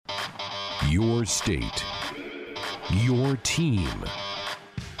Your state. Your team.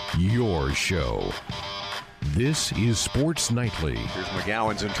 Your show. This is Sports Nightly. Here's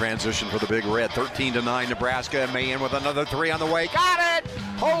McGowan's in transition for the Big Red. 13-9 Nebraska. May in with another three on the way. Got it!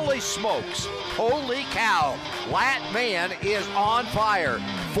 Holy smokes. Holy cow. Lat Man is on fire.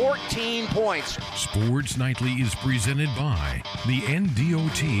 14 points. Sports Nightly is presented by the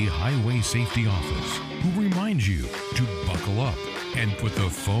NDOT Highway Safety Office, who reminds you to buckle up and put the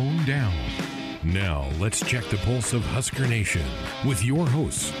phone down. Now, let's check the pulse of Husker Nation with your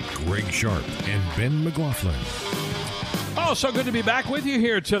hosts, Greg Sharp and Ben McLaughlin. Oh, so good to be back with you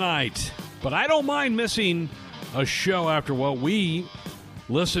here tonight. But I don't mind missing a show after what we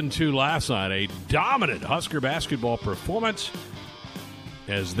listened to last night. A dominant Husker basketball performance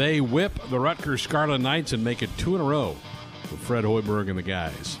as they whip the Rutgers Scarlet Knights and make it 2 in a row with Fred Hoiberg and the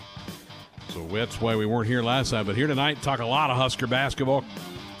guys. So that's why we weren't here last night. But here tonight, talk a lot of Husker basketball.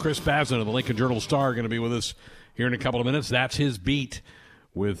 Chris Basnett of the Lincoln Journal-Star going to be with us here in a couple of minutes. That's his beat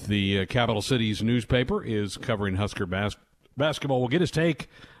with the Capital Cities newspaper, is covering Husker basketball. We'll get his take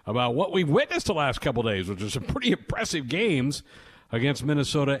about what we've witnessed the last couple of days, which are some pretty impressive games against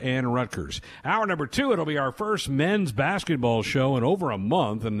Minnesota and Rutgers. Hour number 2, it'll be our first men's basketball show in over a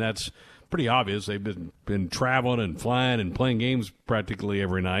month, and that's pretty obvious. They've been traveling and flying and playing games practically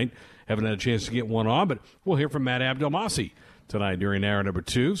every night. Haven't had a chance to get one on, but we'll hear from Matt Abdelmassih tonight during hour number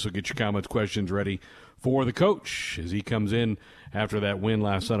 2. So get your comments, questions ready for the coach as he comes in after that win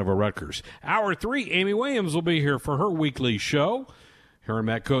last night over Rutgers. Hour 3, Amy Williams will be here for her weekly show. Her and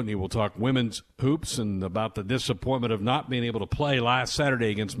Matt Coatney will talk women's hoops and about the disappointment of not being able to play last Saturday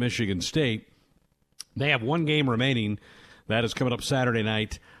against Michigan State. They have one game remaining. That is coming up Saturday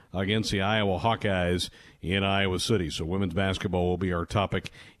night against the Iowa Hawkeyes in Iowa City. So women's basketball will be our topic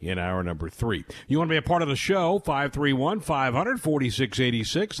in hour number 3. You want to be a part of the show,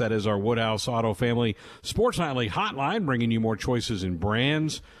 531-500-4686. That is our Woodhouse Auto Family Sports Nightly hotline, bringing you more choices in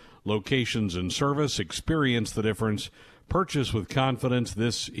brands, locations, and service. Experience the difference. Purchase with confidence.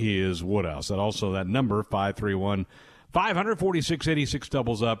 This is Woodhouse. And also that number, 531-500-4686,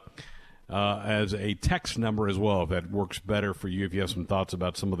 doubles up as a text number as well, if that works better for you, if you have some thoughts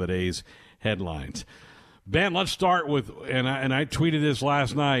about some of the day's headlines. Ben, let's start with, and I tweeted this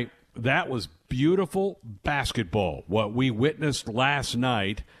last night, that was beautiful basketball, what we witnessed last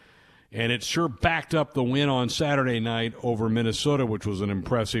night, and it sure backed up the win on Saturday night over Minnesota, which was an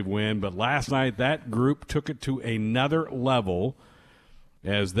impressive win. But last night, that group took it to another level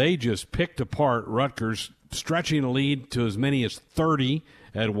as they just picked apart Rutgers, stretching a lead to as many as 30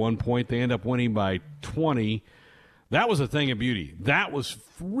 at one point. They end up winning by 20. That was a thing of beauty. That was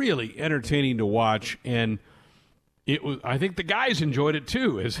really entertaining to watch, and it was. I think the guys enjoyed it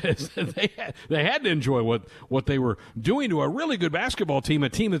too. As they had to enjoy what they were doing to a really good basketball team, a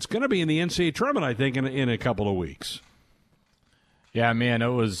team that's going to be in the NCAA tournament, I think, in a couple of weeks. Yeah, man, it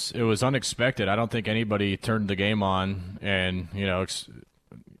was unexpected. I don't think anybody turned the game on, and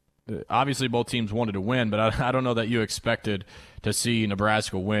obviously both teams wanted to win, but I don't know that you expected to see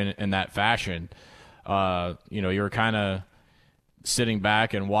Nebraska win in that fashion. You were kind of sitting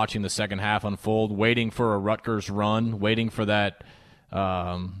back and watching the second half unfold, waiting for a Rutgers run, waiting for that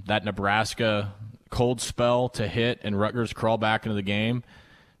Nebraska cold spell to hit and Rutgers crawl back into the game.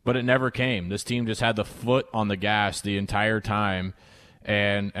 But it never came. This team just had the foot on the gas the entire time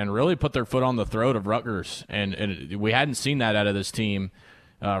and really put their foot on the throat of Rutgers. And we hadn't seen that out of this team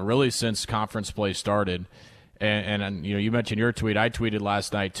really since conference play started. And you mentioned your tweet. I tweeted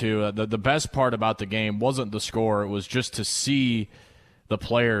last night too. The best part about the game wasn't the score. It was just to see the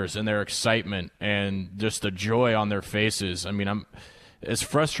players and their excitement and just the joy on their faces. I mean, as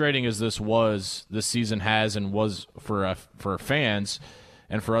frustrating as this season has and was for fans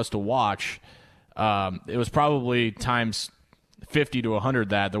and for us to watch. It was probably times 50 to 100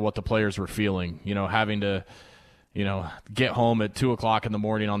 that what the players were feeling. Having to get home at 2:00 in the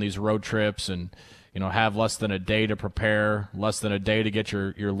morning on these road trips and have less than a day to prepare, less than a day to get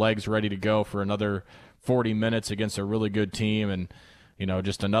your legs ready to go for another 40 minutes against a really good team, and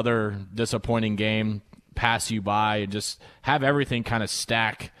just another disappointing game pass you by, and just have everything kind of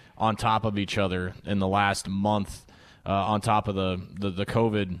stack on top of each other in the last month on top of the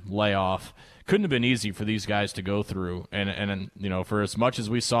COVID layoff. Couldn't have been easy for these guys to go through, and for as much as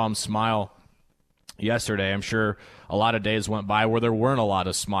we saw them smile yesterday, I'm sure a lot of days went by where there weren't a lot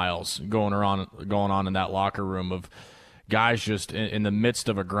of smiles going on in that locker room of guys just in the midst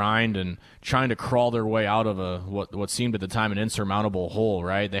of a grind and trying to crawl their way out of what seemed at the time an insurmountable hole,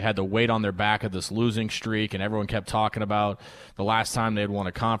 right? They had the weight on their back of this losing streak, and everyone kept talking about the last time they had won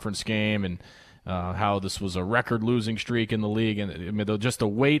a conference game, and how this was a record-losing streak in the league, and I mean, just the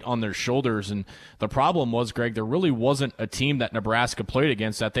weight on their shoulders. And the problem was, Greg, there really wasn't a team that Nebraska played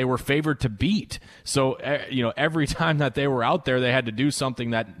against that they were favored to beat. So, every time that they were out there, they had to do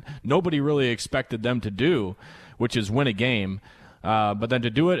something that nobody really expected them to do, which is win a game. But then to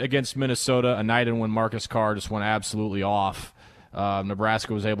do it against Minnesota, a night in when Marcus Carr just went absolutely off,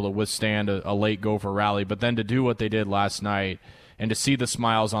 Nebraska was able to withstand a late Gopher rally. But then to do what they did last night, and to see the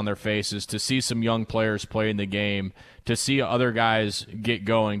smiles on their faces, to see some young players play in the game, to see other guys get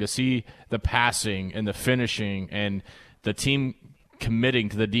going, to see the passing and the finishing and the team committing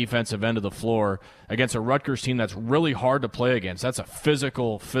to the defensive end of the floor against a Rutgers team that's really hard to play against. That's a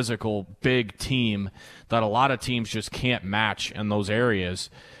physical, big team that a lot of teams just can't match in those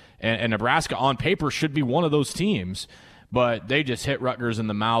areas. And Nebraska, on paper, should be one of those teams, but they just hit Rutgers in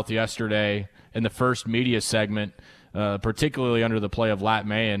the mouth yesterday in the first media segment, particularly under the play of Lat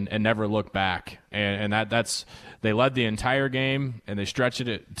Mayen, and never looked back. And that's they led the entire game, and they stretched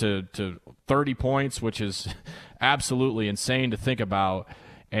it to 30 points, which is absolutely insane to think about.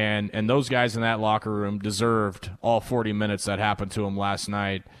 And those guys in that locker room deserved all 40 minutes that happened to them last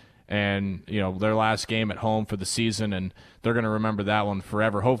night. And, their last game at home for the season, and they're going to remember that one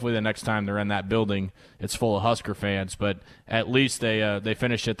forever. Hopefully the next time they're in that building, it's full of Husker fans. But at least they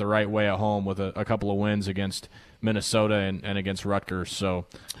finished it the right way at home with a couple of wins against Minnesota and against Rutgers. So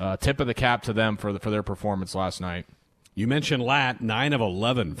tip of the cap to them for their performance last night. You mentioned Lat, 9 of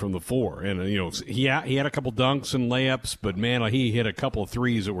 11 from the floor. And, he had a couple dunks and layups, but, man, he hit a couple of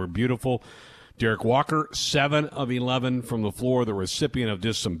threes that were beautiful. Derek Walker, 7 of 11 from the floor, the recipient of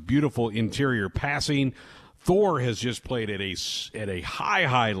just some beautiful interior passing. Thor has just played at a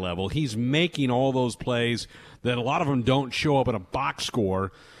high level. He's making all those plays that a lot of them don't show up in a box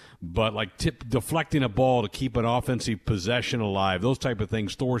score, but like deflecting a ball to keep an offensive possession alive, those type of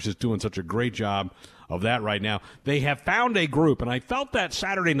things. Thor's just doing such a great job of that right now. They have found a group, and I felt that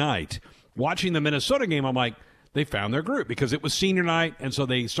Saturday night watching the Minnesota game. I'm like, they found their group because it was senior night, and so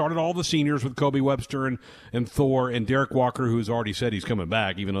they started all the seniors with Kobe Webster and Thor and Derek Walker, who's already said he's coming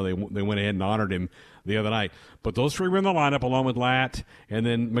back, even though they went ahead and honored him the other night. But those three were in the lineup along with Lat and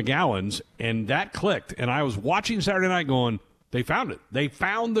then McGowan's, and that clicked. And I was watching Saturday night going, they found it. They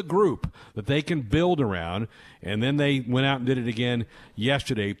found the group that they can build around, and then they went out and did it again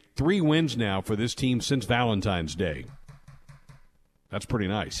yesterday. 3 wins now for this team since Valentine's Day. That's pretty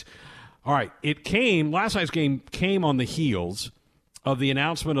nice. All right, last night's game came on the heels of the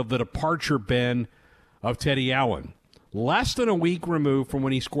announcement of the departure, Ben, of Teddy Allen. Less than a week removed from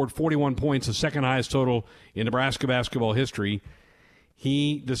when he scored 41 points, the second highest total in Nebraska basketball history,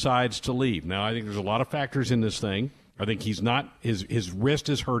 he decides to leave. Now, I think there's a lot of factors in this thing. I think he's not, his wrist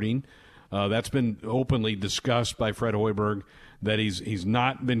is hurting. That's been openly discussed by Fred Hoiberg, that he's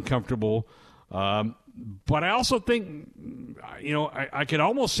not been comfortable. But I also think, I could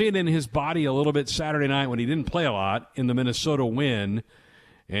almost see it in his body a little bit Saturday night when he didn't play a lot in the Minnesota win,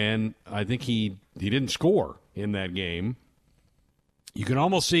 and I think he didn't score in that game. You can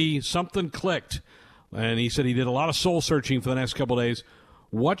almost see something clicked, and he said he did a lot of soul searching for the next couple of days.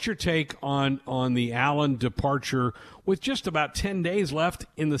 What's your take on the Allen departure with just about 10 days left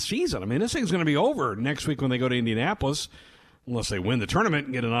in the season? I mean, this thing's going to be over next week when they go to Indianapolis. Unless they win the tournament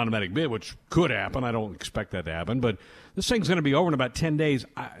and get an automatic bid, which could happen. I don't expect that to happen. But this thing's going to be over in about 10 days.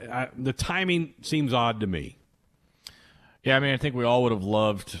 The timing seems odd to me. Yeah, I mean, I think we all would have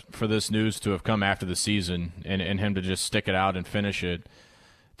loved for this news to have come after the season and him to just stick it out and finish it.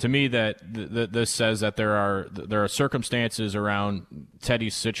 To me, this says that there are circumstances around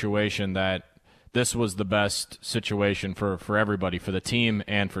Teddy's situation that this was the best situation for everybody, for the team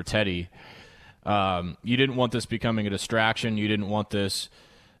and for Teddy. You didn't want this becoming a distraction. You didn't want this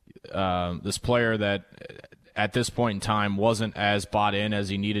player that at this point in time wasn't as bought in as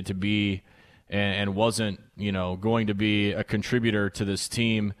he needed to be and wasn't, going to be a contributor to this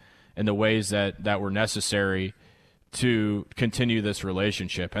team in the ways that were necessary to continue this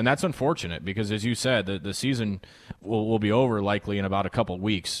relationship. And that's unfortunate because, as you said, the season will be over likely in about a couple of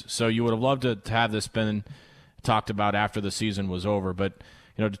weeks. So you would have loved to have this been talked about after the season was over. But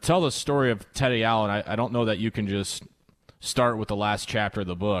to tell the story of Teddy Allen, I don't know that you can just start with the last chapter of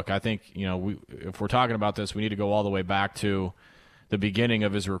the book. I think, if we're talking about this, we need to go all the way back to the beginning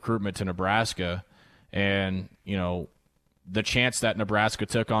of his recruitment to Nebraska and, the chance that Nebraska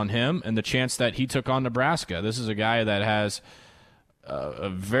took on him and the chance that he took on Nebraska. This is a guy that has a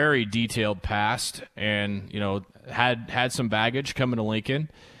very detailed past and, had some baggage coming to Lincoln.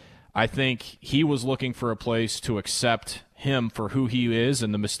 I think he was looking for a place to accept him for who he is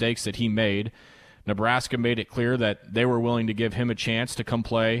and the mistakes that he made. Nebraska made it clear that they were willing to give him a chance to come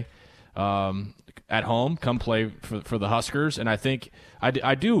play at home, come play for the Huskers. And I think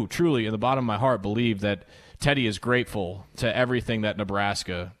I do truly, in the bottom of my heart, believe that Teddy is grateful to everything that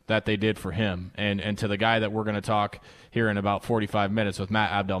Nebraska, that they did for him, and to the guy that we're going to talk here in about 45 minutes with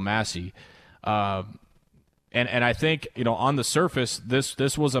Matt Abdelmassih. And I think, on the surface,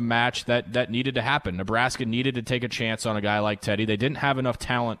 this was a match that needed to happen. Nebraska needed to take a chance on a guy like Teddy. They didn't have enough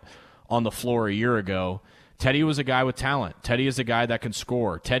talent on the floor a year ago. Teddy was a guy with talent. Teddy is a guy that can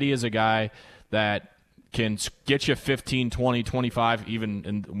score. Teddy is a guy that can get you 15, 20, 25, even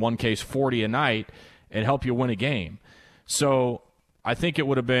in one case 40 a night and help you win a game. So I think it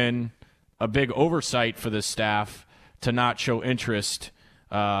would have been a big oversight for this staff to not show interest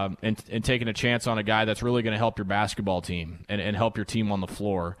in taking a chance on a guy that's really going to help your basketball team and help your team on the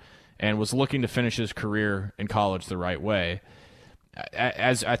floor, and was looking to finish his career in college the right way.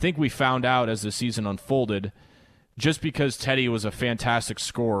 As I think we found out as the season unfolded, just because Teddy was a fantastic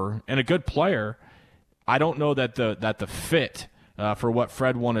scorer and a good player, I don't know that the fit for what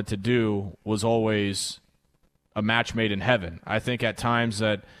Fred wanted to do was always a match made in heaven. I think at times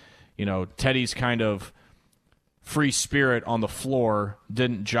that, Teddy's kind of free spirit on the floor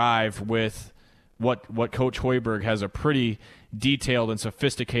didn't jive with what Coach Hoiberg has a pretty detailed and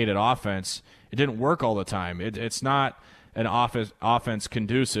sophisticated offense. It didn't work all the time. It's not an offense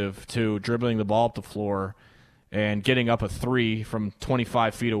conducive to dribbling the ball up the floor and getting up a three from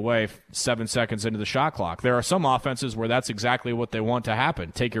 25 feet away 7 seconds into the shot clock. There are some offenses where that's exactly what they want to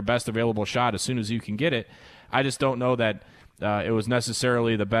happen. Take your best available shot as soon as you can get it. I just don't know that it was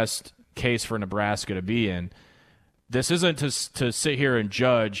necessarily the best case for Nebraska to be in. This isn't to sit here and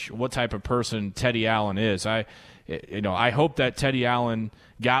judge what type of person Teddy Allen is. I hope that Teddy Allen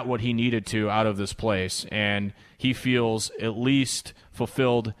got what he needed to out of this place, and he feels at least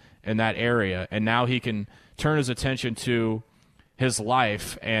fulfilled in that area. And now he can turn his attention to his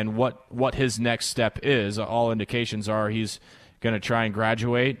life and what his next step is. All indications are he's going to try and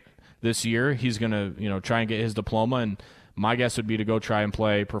graduate this year. He's going to try and get his diploma, and my guess would be to go try and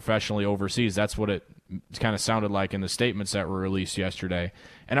play professionally overseas. That's what it kind of sounded like in the statements that were released yesterday.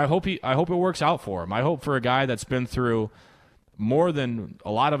 And I hope it works out for him. I hope for a guy that's been through more than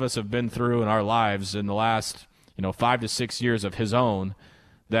a lot of us have been through in our lives in the last 5 to 6 years of his own,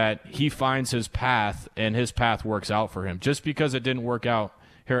 that he finds his path and his path works out for him. Just because it didn't work out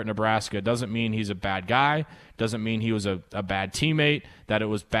here at Nebraska doesn't mean he's a bad guy, doesn't mean he was a bad teammate, that it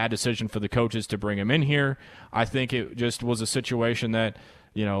was bad decision for the coaches to bring him in here. I think it just was a situation that,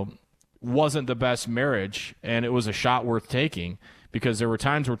 wasn't the best marriage, and it was a shot worth taking, because there were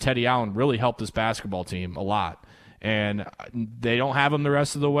times where Teddy Allen really helped this basketball team a lot. And they don't have him the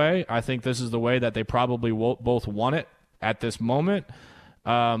rest of the way. I think this is the way that they probably both want it at this moment.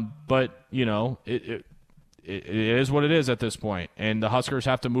 But, it is what it is at this point. And the Huskers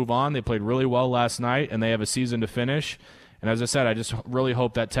have to move on. They played really well last night, and they have a season to finish. And as I said, I just really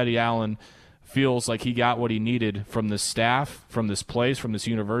hope that Teddy Allen feels like he got what he needed from this staff, from this place, from this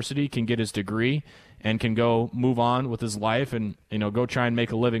university, can get his degree, and can go move on with his life and, go try and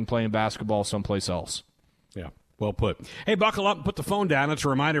make a living playing basketball someplace else. Yeah. Well put. Hey, buckle up and put the phone down. It's a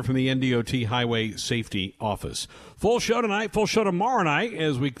reminder from the NDOT Highway Safety Office. Full show tonight, full show tomorrow night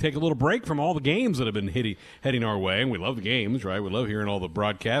as we take a little break from all the games that have been heading our way. And we love the games, right? We love hearing all the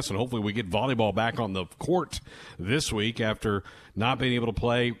broadcasts, and hopefully we get volleyball back on the court this week after not being able to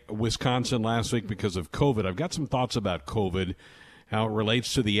play Wisconsin last week because of COVID. I've got some thoughts about COVID, how it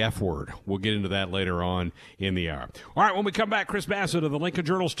relates to the F word. We'll get into that later on in the hour. All right, when we come back, Chris Basnett of the Lincoln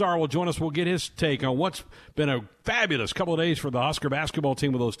Journal-Star will join us. We'll get his take on what's been a fabulous couple of days for the Husker basketball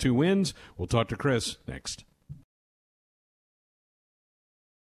team with those 2 wins. We'll talk to Chris next.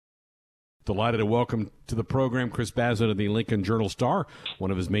 Delighted to welcome to the program Chris Basnett of the Lincoln Journal-Star.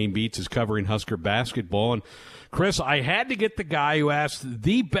 One of his main beats is covering Husker basketball. And Chris, I had to get the guy who asked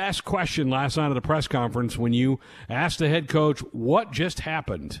the best question last night at the press conference when you asked the head coach what just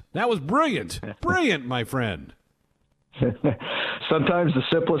happened. That was brilliant. Brilliant, my friend. Sometimes the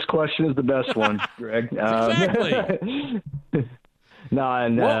simplest question is the best one, Greg. Exactly.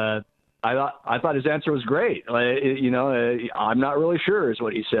 I thought his answer was great. I'm not really sure is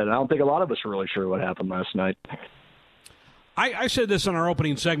what he said. I don't think a lot of us are really sure what happened last night. I said this in our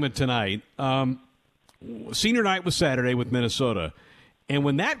opening segment tonight. Senior night was Saturday with Minnesota, and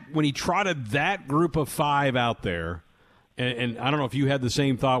when he trotted that group of 5 out there, and I don't know if you had the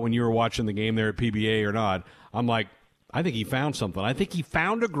same thought when you were watching the game there at PBA or not. I'm like, I think he found something. I think he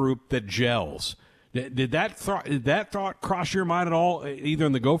found a group that gels. Did that thought cross your mind at all, either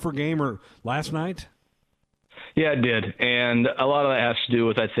in the Gopher game or last night? Yeah, it did. And a lot of that has to do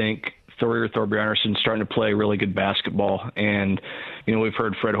with, I think, Thor Bjarnarsson starting to play really good basketball. And, we've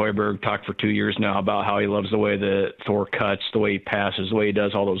heard Fred Hoiberg talk for 2 years now about how he loves the way that Thor cuts, the way he passes, the way he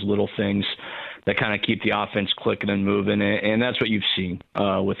does all those little things that kind of keep the offense clicking and moving, and that's what you've seen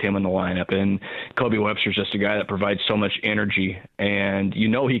with him in the lineup. And Kobe Webster's just a guy that provides so much energy, and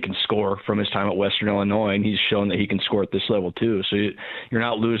he can score from his time at Western Illinois, and he's shown that he can score at this level too. So you're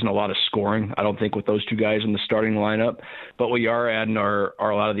not losing a lot of scoring, I don't think, with those two guys in the starting lineup. But what you are adding are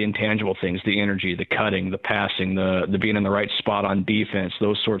a lot of the intangible things, the energy, the cutting, the passing, the being in the right spot on defense,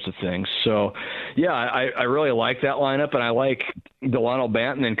 those sorts of things. So, yeah, I really like that lineup, and I like Delano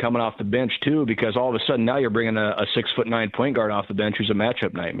Banton then coming off the bench too, because all of a sudden now you're bringing a 6'9" point guard off the bench who's a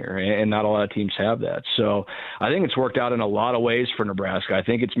matchup nightmare, and not a lot of teams have that. So I think it's worked out in a lot of ways for Nebraska. I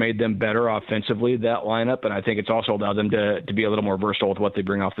think it's made them better offensively, that lineup, and I think it's also allowed them to be a little more versatile with what they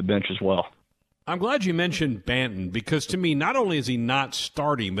bring off the bench as well. I'm glad you mentioned Banton, because to me, not only is he not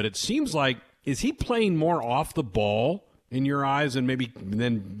starting, but it seems like, is he playing more off the ball in your eyes and maybe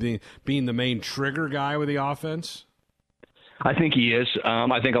than being the main trigger guy with the offense? I think he is.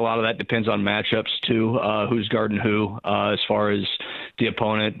 I think a lot of that depends on matchups too. Who's guarding who, as far as the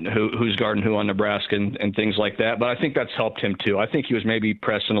opponent, who's guarding who on Nebraska and things like that. But I think that's helped him too. I think he was maybe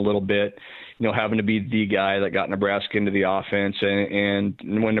pressing a little bit, having to be the guy that got Nebraska into the offense. And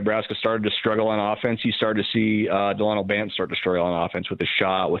when Nebraska started to struggle on offense, you started to see Delano Banton start to struggle on offense with his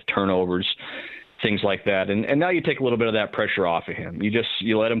shot, with turnovers, things like that. And now you take a little bit of that pressure off of him.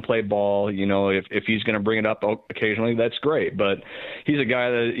 You let him play ball. If he's going to bring it up occasionally, that's great. But he's a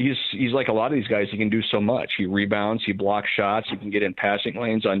guy that he's like a lot of these guys. He can do so much. He rebounds, he blocks shots, he can get in passing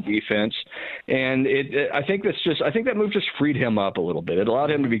lanes on defense. And I think that move just freed him up a little bit. It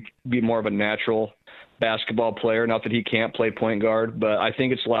allowed him to be more of a natural basketball player. Not that he can't play point guard, but I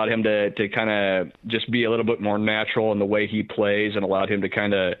think it's allowed him to kind of just be a little bit more natural in the way he plays, and allowed him to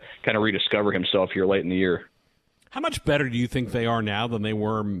kind of rediscover himself here late in the year. How much better do you think they are now than they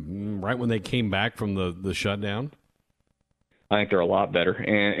were right when they came back from the shutdown? I think they're a lot better,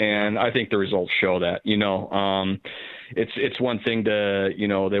 and I think the results show that. It's one thing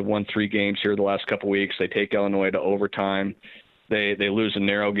to they've won 3 games here the last couple of weeks. They take Illinois to overtime. They lose a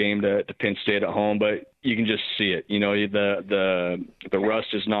narrow game to Penn State at home, but you can just see it. The rust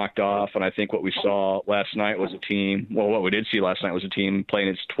is knocked off, and I think what we saw last night was a team. Well, what we did see last night was a team playing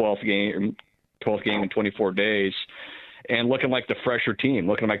its 12th game in 24 days, and looking like the fresher team,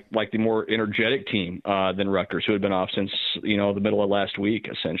 looking like the more energetic team than Rutgers, who had been off since the middle of last week,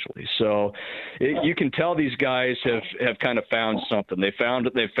 essentially. So you can tell these guys have kind of found something. They've found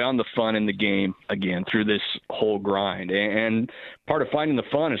the fun in the game again through this whole grind. And part of finding the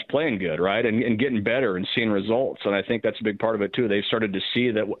fun is playing good, right, and getting better and seeing results. And I think that's a big part of it too. They've started to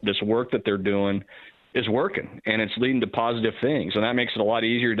see that this work that they're doing is working, and it's leading to positive things. And that makes it a lot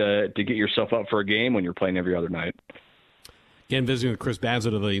easier to get yourself up for a game when you're playing every other night. Again, visiting with Chris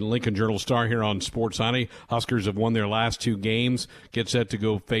Basnett of the Lincoln Journal-Star here on Sports Sunday. Huskers have won their last 2 games, get set to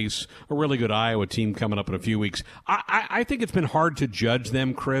go face a really good Iowa team coming up in a few weeks. I think it's been hard to judge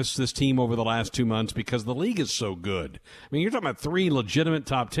them, Chris, this team over the last 2 months, because the league is so good. I mean, you're talking about 3 legitimate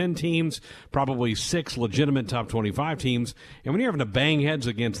top 10 teams, probably 6 legitimate top 25 teams, and when you're having to bang heads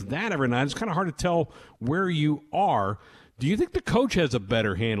against that every night, it's kind of hard to tell where you are. Do you think the coach has a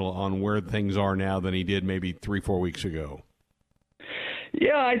better handle on where things are now than he did maybe 3-4 weeks ago?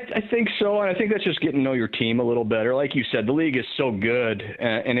 Yeah, I think so, and I think that's just getting to know your team a little better. Like you said, the league is so good,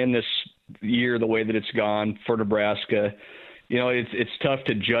 and in this year, the way that it's gone for Nebraska, it's tough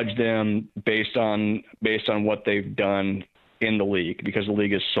to judge them based on what they've done in the league, because the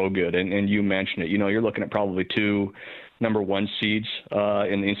league is so good. And you mentioned it. You're looking at probably 2 number 1 seeds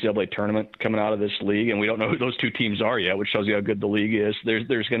in the NCAA tournament coming out of this league, and we don't know who those 2 teams are yet, which shows you how good the league is.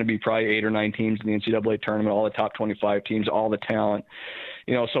 There's going to be probably 8 or 9 teams in the NCAA tournament, all the top 25 teams, all the talent.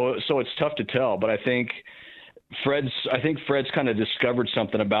 So it's tough to tell. But I think Fred's kind of discovered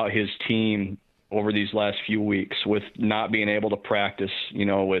something about his team over these last few weeks, with not being able to practice,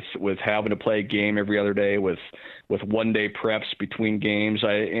 with having to play a game every other day, with 1-day preps between games.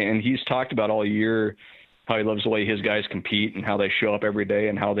 And he's talked about all year how he loves the way his guys compete and how they show up every day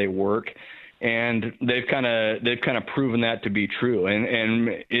and how they work. And they've kind of proven that to be true. And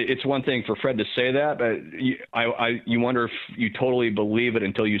it's one thing for Fred to say that, but you wonder if you totally believe it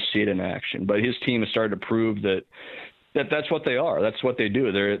until you see it in action. But his team has started to prove that's what they are. That's what they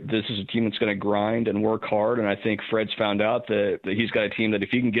do. This is a team that's going to grind and work hard. And I think Fred's found out that he's got a team that if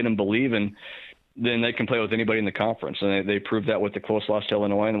he can get them believing, then they can play with anybody in the conference. And they proved that with the close loss to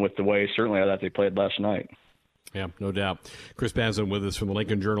Illinois, and with the way certainly that they played last night. Yeah, no doubt. Chris Basnett with us from the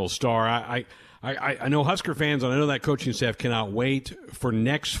Lincoln Journal-Star. I know Husker fans, and I know that coaching staff cannot wait for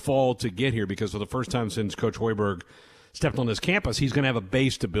next fall to get here, because for the first time since Coach Hoiberg stepped on this campus, he's going to have a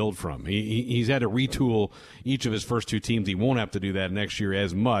base to build from. He's had to retool each of his first two teams. He won't have to do that next year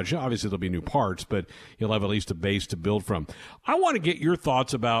as much. Obviously, there'll be new parts, but he'll have at least a base to build from. I want to get your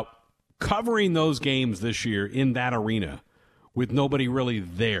thoughts about covering those games this year in that arena with nobody really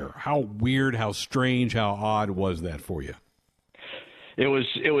there. How weird, how strange, how odd was that for you? It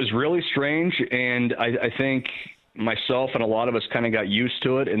was really strange, and I think myself and a lot of us kind of got used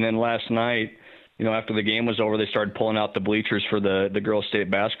to it. And then last night, after the game was over, they started pulling out the bleachers for the girls'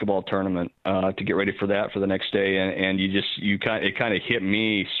 state basketball tournament to get ready for that for the next day. And it kind of hit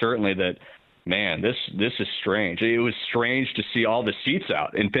me certainly that, man, this is strange. It was strange to see all the seats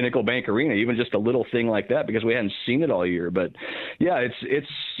out in Pinnacle Bank Arena, even just a little thing like that, because we hadn't seen it all year. But yeah,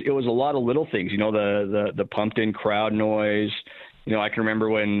 it was a lot of little things. The pumped in crowd noise. I can remember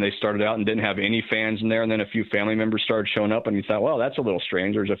when they started out and didn't have any fans in there, and then a few family members started showing up, and you thought, well, that's a little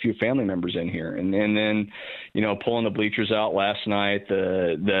strange. There's a few family members in here. And then, pulling the bleachers out last night,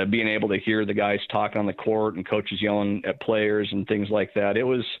 the being able to hear the guys talking on the court and coaches yelling at players and things like that. It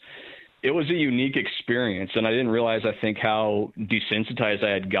was a unique experience, and I didn't realize, I think, how desensitized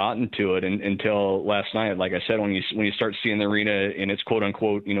I had gotten to it until last night. Like I said, when you start seeing the arena in its quote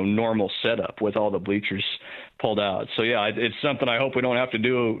unquote, normal setup with all the bleachers pulled out. So yeah, it's something I hope we don't have to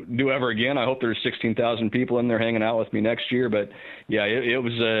do ever again. I hope there's 16,000 people in there hanging out with me next year. But yeah, it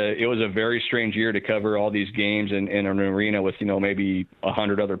was a very strange year to cover all these games in an arena with maybe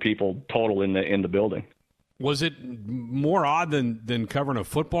 100 other people total in the building. Was it more odd than covering a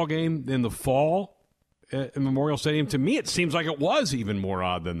football game in the fall at Memorial Stadium? To me, it seems like it was even more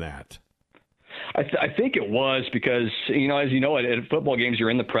odd than that. I think it was because, as you know, at football games, you're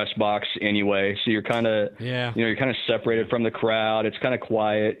in the press box anyway. So you're kind of, you're kind of separated from the crowd. It's kind of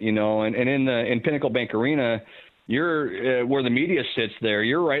quiet, and in Pinnacle Bank Arena, you're where the media sits there.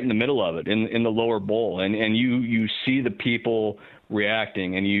 You're right in the middle of it in the lower bowl. And you see the people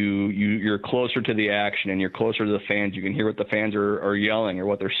reacting, and you're closer to the action, and you're closer to the fans. You can hear what the fans are yelling or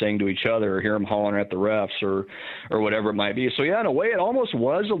what they're saying to each other, or hear them hollering at the refs or whatever it might be. So yeah, in a way, it almost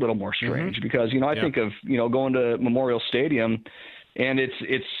was a little more strange because I think of going to Memorial Stadium, and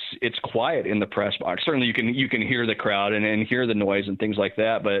it's quiet in the press box. Certainly, you can hear the crowd and hear the noise and things like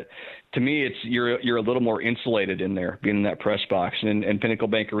that, but to me, you're a little more insulated in there, being in that press box. And in Pinnacle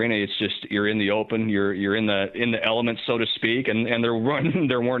Bank Arena, it's just you're in the open, you're in the elements, so to speak, and there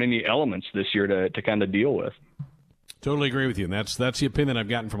weren't any elements this year to kind of deal with. Totally agree with you, and that's the opinion I've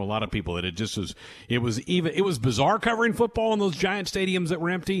gotten from a lot of people, that it was bizarre covering football in those giant stadiums that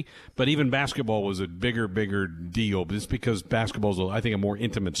were empty, but even basketball was a bigger deal, just because basketball is, I think, a more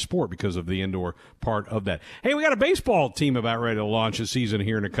intimate sport because of the indoor part of that. Hey, we got a baseball team about ready to launch a season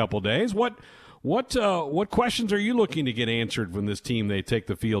here in a couple days. What questions are you looking to get answered from this team? They take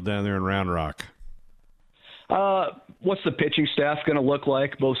the field down there in Round Rock. What's the pitching staff going to look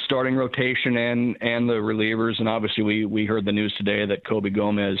like, both starting rotation and the relievers? And obviously we heard the news today that Kobe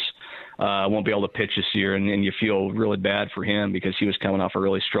Gomez won't be able to pitch this year, and you feel really bad for him because he was coming off a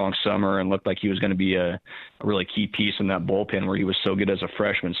really strong summer and looked like he was going to be a really key piece in that bullpen where he was so good as a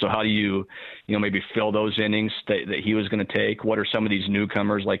freshman. So how do you maybe fill those innings that he was going to take? What are some of these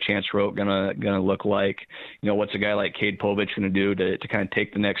newcomers like Chance Rote going to look like? What's a guy like Cade Povich going to do to kind of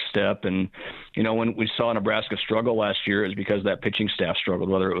take the next step? And when we saw Nebraska struggle last year, it was because that pitching staff struggled,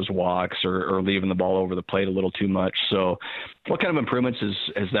 whether it was walks or leaving the ball over the plate a little too much. So what kind of improvements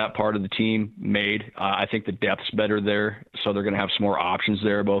has that part of the team made? I think the depth's better there, so they're going to have some more options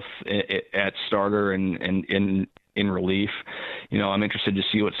there, both at starter and in relief. I'm interested to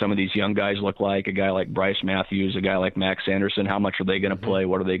see what some of these young guys look like. A guy like Bryce Matthews, a guy like Max Anderson. How much are they going to play?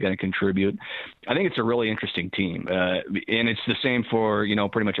 What are they going to contribute? I think it's a really interesting team, and it's the same for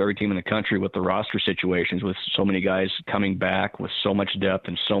pretty much every team in the country with the roster situations, with so many guys coming back, with so much depth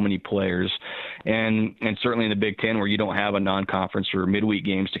and so many players, and certainly in the Big Ten where you don't have a non-conference or midweek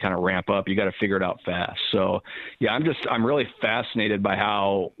games to kind of ramp up. You got to figure it out fast. So yeah, I'm really fascinated by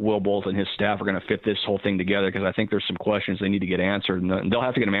how Will Bolt and his staff are going to fit this whole thing together, because I think there's some questions they need to get answered, and they'll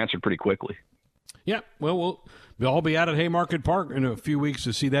have to get them answered pretty quickly. Yeah, well, we'll all be out at Haymarket Park in a few weeks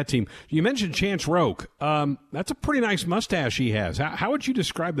to see that team. You mentioned Chance Rote. That's a pretty nice mustache he has. How would you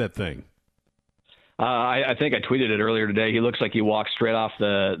describe that thing? I think I tweeted it earlier today. He looks like he walked straight off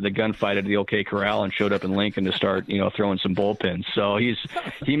the gunfight at the OK Corral and showed up in Lincoln to start, throwing some bullpens. So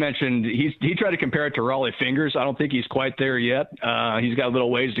he mentioned he tried to compare it to Raleigh Fingers. I don't think he's quite there yet. He's got a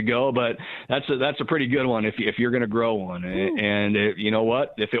little ways to go, but that's a pretty good one if you're going to grow one. And you know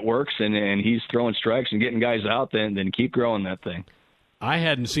what? If it works and he's throwing strikes and getting guys out, then keep growing that thing. I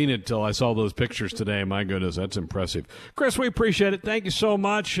hadn't seen it until I saw those pictures today. My goodness, that's impressive. Chris, we appreciate it. Thank you so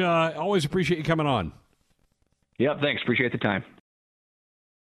much. Always appreciate you coming on. Yep, thanks. Appreciate the time.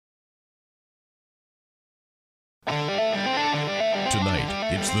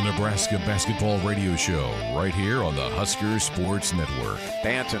 Tonight, it's the Nebraska Basketball Radio Show right here on the Husker Sports Network.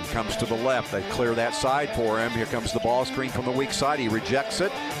 Banton comes to the left. They clear that side for him. Here comes the ball screen from the weak side. He rejects it.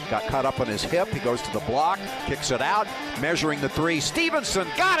 Got caught up on his hip. He goes to the block, kicks it out, measuring the three. Stevenson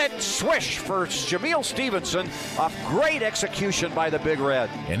got it. Swish for Jameel Stevenson. A great execution by the Big Red.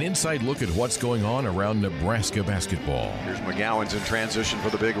 An inside look at what's going on around Nebraska basketball. Here's McGowan's in transition for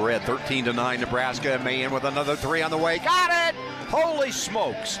the Big Red. 13-9 Nebraska. Mayan with another three on the way. Got it! Holy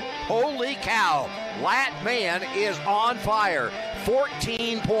smokes. Holy cow. Lat Man is on fire.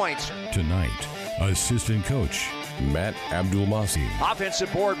 14 points. Tonight, assistant coach Matt Abdelmassih.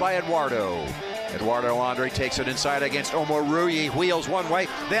 Offensive board by Eduardo. Eduardo Andre takes it inside against Omoruyi, wheels one way,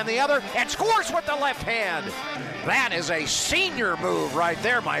 then the other, and scores with the left hand. That is a senior move right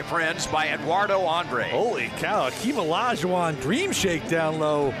there, my friends, by Eduardo Andre. Holy cow, Akeem Olajuwon dream shake down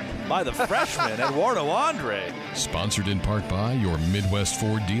low by the freshman, Eduardo Andre. Sponsored in part by your Midwest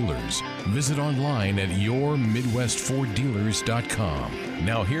Ford dealers. Visit online at yourmidwestforddealers.com.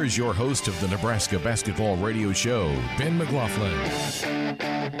 Now here's your host of the Nebraska Basketball Radio Show, Ben McLaughlin.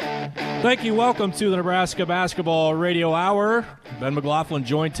 Thank you. Welcome to the Nebraska Basketball Radio Hour. Ben McLaughlin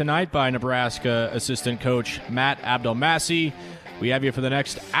joined tonight by Nebraska assistant coach Matt Abdelmassih. We have you for the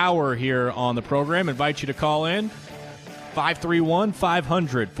next hour here on the program. Invite you to call in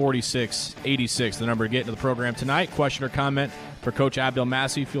 531-500-4686. The number to get into the program tonight. Question or comment for Coach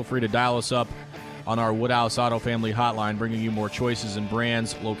Abdelmassih, feel free to dial us up on our Woodhouse Auto Family hotline, bringing you more choices in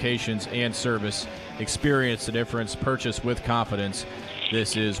brands, locations, and service. Experience the difference. Purchase with confidence.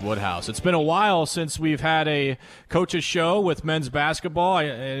 This is Woodhouse. It's been a while since we've had a coach's show with men's basketball,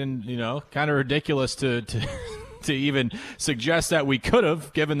 and kind of ridiculous to even suggest that we could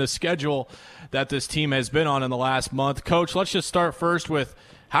have, given the schedule that this team has been on in the last month. Coach, let's just start first with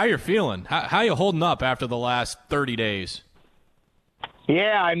how you're feeling. How you holding up after the last 30 days?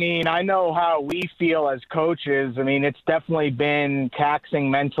 Yeah, I know how we feel as coaches. It's definitely been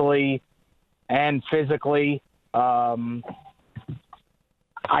taxing mentally and physically.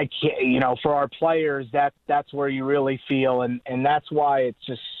 I can't, for our players, that's where you really feel, and that's why it's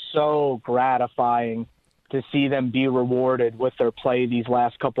just so gratifying to see them be rewarded with their play these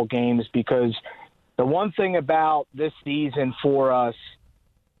last couple games, because the one thing about this season for us,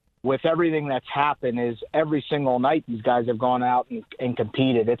 with everything that's happened, is every single night these guys have gone out and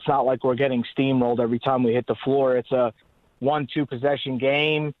competed. It's not like we're getting steamrolled every time we hit the floor. It's a 1-2 possession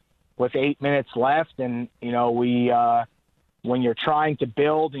game with 8 minutes left, and when you're trying to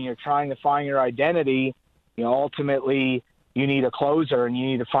build and you're trying to find your identity, ultimately you need a closer and you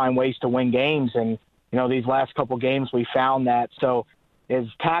need to find ways to win games. And, these last couple games we found that. So as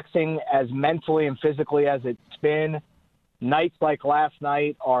taxing as mentally and physically as it's been, nights like last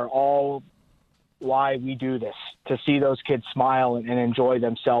night are all why we do this, to see those kids smile and enjoy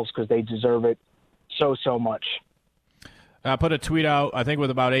themselves, because they deserve it so much. I put a tweet out, I think with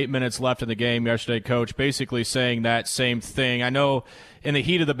about 8 minutes left in the game yesterday, Coach, basically saying that same thing. I know in the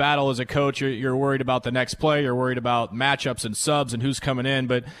heat of the battle as a coach, you're worried about the next play, you're worried about matchups and subs and who's coming in,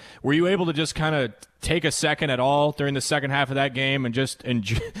 but were you able to just kind of take a second at all during the second half of that game and just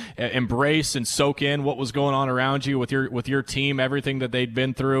embrace and soak in what was going on around you with your team, everything that they'd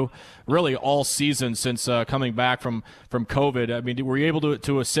been through really all season since coming back from COVID? Were you able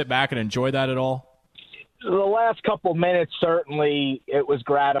to sit back and enjoy that at all? The last couple minutes, certainly it was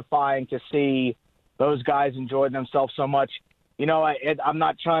gratifying to see those guys enjoy themselves so much. I'm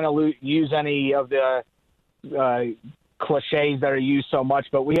not trying to use any of the cliches that are used so much,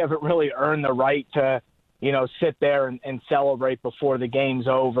 but we haven't really earned the right to, sit there and celebrate before the game's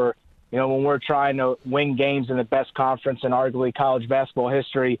over. When we're trying to win games in the best conference in arguably college basketball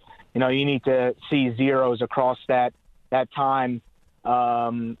history, you need to see zeros across that time.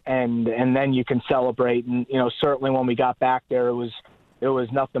 And then you can celebrate. And, certainly when we got back there, it was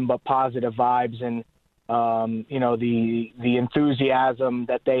nothing but positive vibes. And, the enthusiasm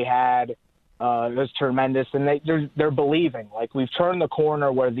that they had was tremendous. And they're believing. Like, we've turned the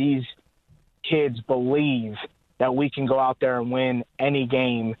corner where these kids believe that we can go out there and win any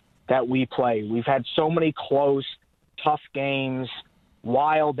game that we play. We've had so many close, tough games,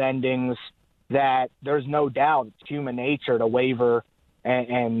 wild endings, that there's no doubt it's human nature to waver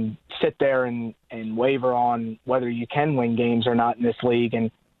and sit there and waver on whether you can win games or not in this league.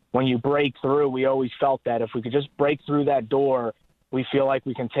 And when you break through, we always felt that if we could just break through that door, we feel like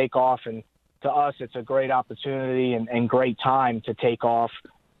we can take off. And to us, it's a great opportunity and great time to take off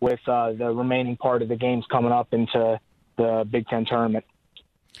with the remaining part of the games coming up into the Big Ten tournament.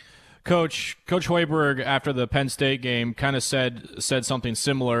 Coach Hoiberg, after the Penn State game, kind of said something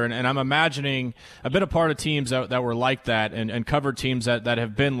similar, and I'm imagining I've been a part of teams that were like that and covered teams that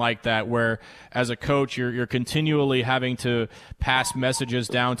have been like that, where as a coach you're continually having to pass messages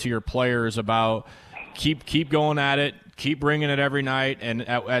down to your players about keep going at it, keep bringing it every night, and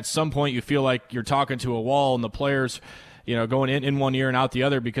at some point you feel like you're talking to a wall, and the players going in one ear and out the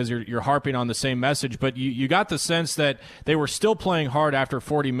other because you're harping on the same message. But you got the sense that they were still playing hard after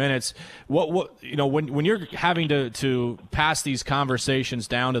 40 minutes. When you're having to pass these conversations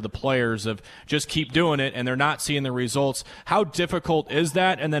down to the players of just keep doing it and they're not seeing the results, how difficult is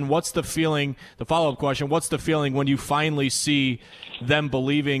that? And then what's the feeling, the follow-up question, what's the feeling when you finally see them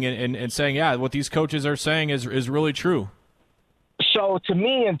believing and saying, yeah, what these coaches are saying is really true? So to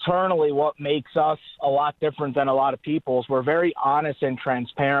me, internally, what makes us a lot different than a lot of people is we're very honest and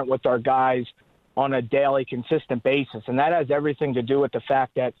transparent with our guys on a daily, consistent basis. And that has everything to do with the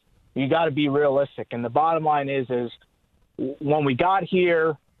fact that you got to be realistic. And the bottom line is when we got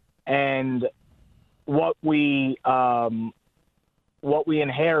here and what we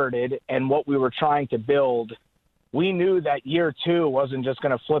inherited and what we were trying to build, we knew that year two wasn't just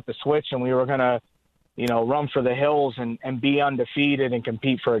going to flip a switch and we were going to run for the hills and be undefeated and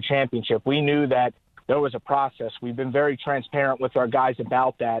compete for a championship. We knew that there was a process. We've been very transparent with our guys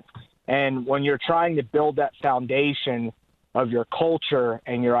about that. And when you're trying to build that foundation of your culture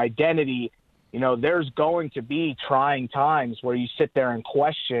and your identity, there's going to be trying times where you sit there and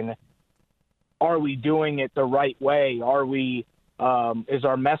question, are we doing it the right way? Is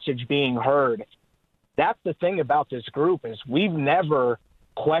our message being heard? That's the thing about this group is we've never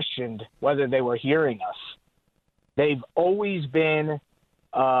questioned whether they were hearing us. They've always been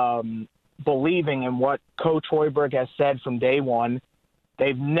believing in what Coach Hoiberg has said from day one.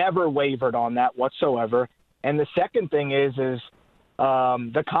 They've never wavered on that whatsoever. And the second thing is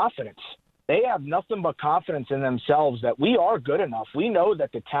the confidence. They have nothing but confidence in themselves that we are good enough. We know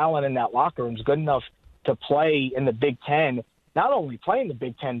that the talent in that locker room is good enough to play in the Big Ten, not only play in the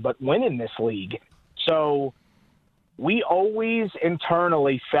Big Ten, but win in this league. So we always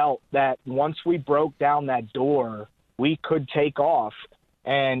internally felt that once we broke down that door, we could take off.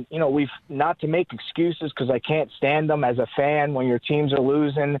 And, we've not to make excuses because I can't stand them as a fan when your teams are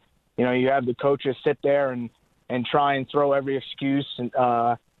losing. You have the coaches sit there and try and throw every excuse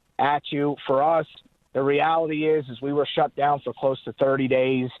at you. For us, the reality is we were shut down for close to 30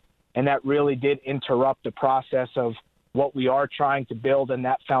 days, and that really did interrupt the process of what we are trying to build and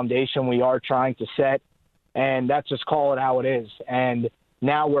that foundation we are trying to set. And that's just call it how it is. And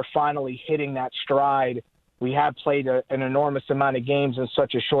now we're finally hitting that stride. We have played an enormous amount of games in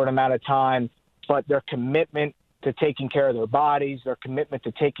such a short amount of time, but their commitment to taking care of their bodies, their commitment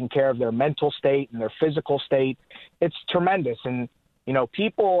to taking care of their mental state and their physical state, it's tremendous. And,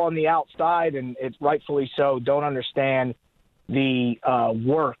 people on the outside, and it's rightfully so, don't understand the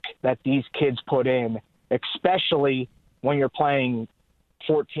work that these kids put in, especially when you're playing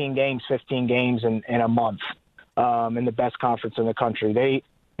 14 games, 15 games in a month in the best conference in the country.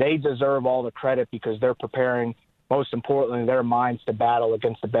 They deserve all the credit because they're preparing, most importantly, their minds to battle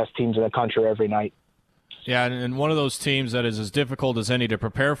against the best teams in the country every night. Yeah, and one of those teams that is as difficult as any to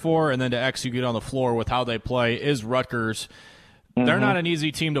prepare for and then to execute on the floor with how they play is Rutgers. They're not an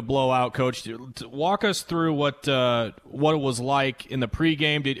easy team to blow out, Coach. Walk us through what it was like in the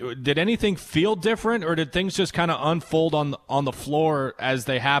pregame. Did anything feel different, or did things just kind of unfold on the floor as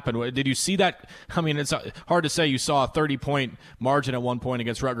they happened? Did you see that? I mean, it's hard to say you saw a 30-point margin at one point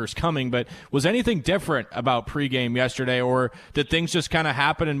against Rutgers coming, but was anything different about pregame yesterday, or did things just kind of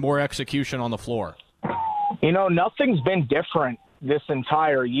happen and more execution on the floor? Nothing's been different this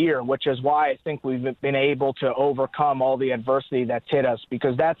entire year, which is why I think we've been able to overcome all the adversity that's hit us,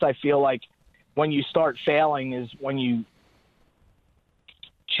 because I feel like when you start failing is when you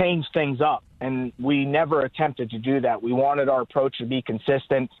change things up, and we never attempted to do that. We wanted our approach to be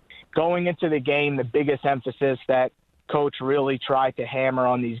consistent. Going into the game, the biggest emphasis that Coach really tried to hammer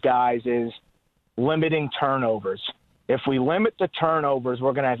on these guys is limiting turnovers. If we limit the turnovers,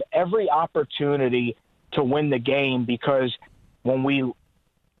 we're going to have every opportunity to win the game, because when we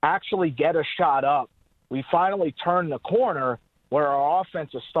actually get a shot up, we finally turn the corner, where our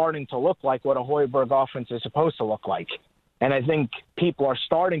offense is starting to look like what a Hoiberg offense is supposed to look like. And I think people are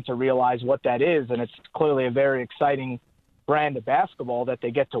starting to realize what that is, and it's clearly a very exciting brand of basketball that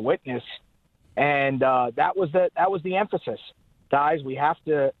they get to witness. And that was the emphasis. Guys, we have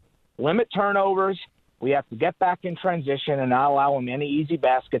to limit turnovers. We have to get back in transition and not allow them any easy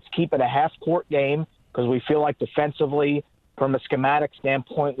baskets, keep it a half-court game because we feel like defensively, from a schematic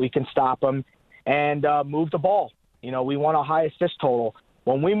standpoint, we can stop them, and move the ball. You know, we want a high assist total.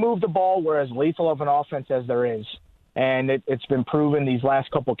 When we move the ball, we're as lethal of an offense as there is. And it's been proven these last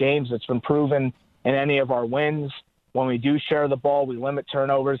couple games. It's been proven in any of our wins. When we do share the ball, we limit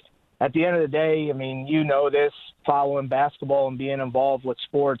turnovers. At the end of the day, I mean, you know this, following basketball and being involved with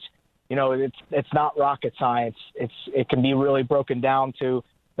sports, you know, it's not rocket science. It can be really broken down to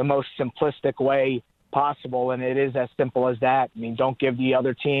the most simplistic way possible, and it is as simple as that. I mean, don't give the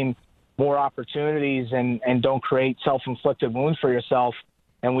other team more opportunities and don't create self-inflicted wounds for yourself.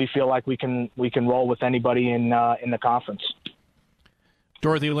 And we feel like we can roll with anybody in the conference.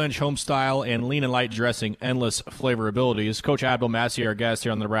 Dorothy Lynch, home style and lean and light dressing, endless flavor abilities. Coach Abdelmassih, our guest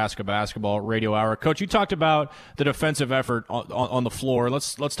here on the Nebraska Basketball Radio Hour. Coach, you talked about the defensive effort on the floor.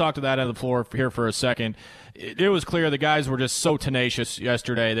 Let's talk to that on the floor here for a second. It was clear the guys were just so tenacious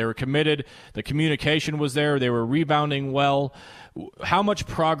yesterday. They were committed. The communication was there. They were rebounding well. How much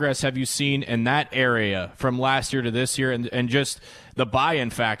progress have you seen in that area from last year to this year, and just the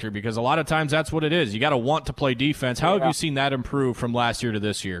buy-in factor? Because a lot of times that's what it is. You got to want to play defense. How have you seen that improve from last year to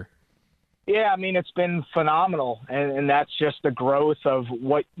this year? Yeah, I mean, it's been phenomenal, and that's just the growth of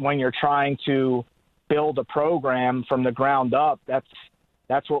when you're trying to build a program from the ground up.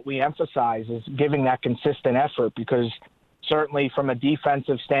 That's what we emphasize, is giving that consistent effort, because certainly from a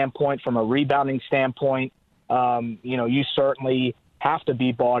defensive standpoint, from a rebounding standpoint, you know, you certainly have to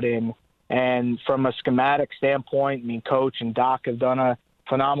be bought in. And from a schematic standpoint, I mean, Coach and Doc have done a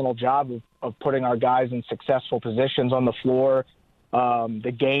phenomenal job of putting our guys in successful positions on the floor.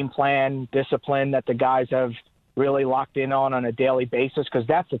 The game plan, discipline that the guys have really locked in on a daily basis, because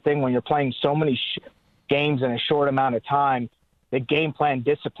that's the thing when you're playing so many games in a short amount of time. The game plan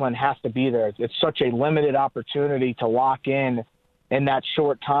discipline has to be there. It's such a limited opportunity to lock in that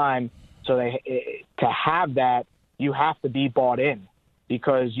short time. So to have that, you have to be bought in,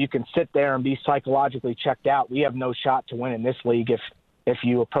 because you can sit there and be psychologically checked out. We have no shot to win in this league if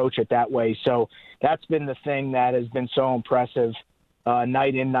you approach it that way. So that's been the thing that has been so impressive,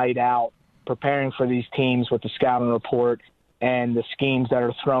 night in, night out, preparing for these teams with the scouting report and the schemes that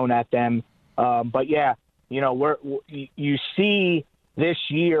are thrown at them. But yeah, you know, you see this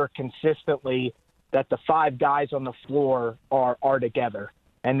year consistently that the five guys on the floor are together.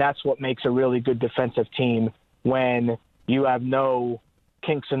 And that's what makes a really good defensive team, when you have no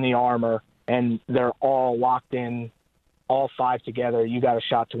kinks in the armor and they're all locked in, all five together. You got a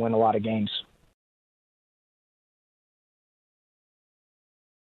shot to win a lot of games.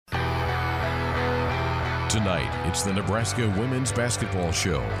 Tonight, it's the Nebraska Women's Basketball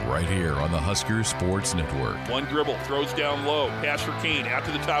Show right here on the Husker Sports Network. One dribble, throws down low, pass for Kane, out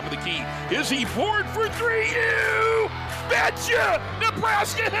to the top of the key. Is he forward for three? You betcha!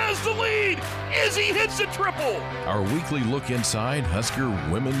 Nebraska has the lead. Izzy hits a triple. Our weekly look inside Husker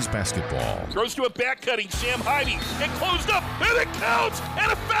women's basketball. Throws to a back-cutting Sam Hybie. It closed up, and it counts, and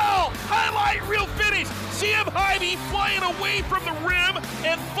a foul. Highlight reel finish. Sam Hybie flying away from the rim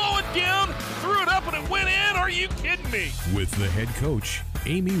and falling down, threw it up, and it went in. Are you kidding me? With the head coach,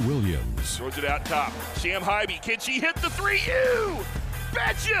 Amy Williams. Throws it out top. Sam Hybie, can she hit the three? You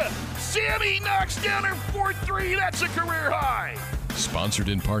betcha! Sammy knocks down her fourth three. That's a career high. Sponsored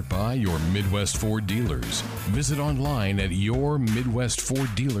in part by your Midwest Ford dealers. Visit online at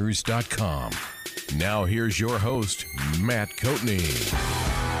yourmidwestforddealers.com. Now here's your host, Matt Coatney.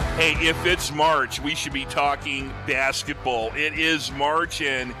 Hey, if it's March, we should be talking basketball. It is March,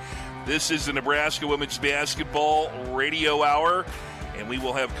 and this is the Nebraska Women's Basketball Radio Hour, and we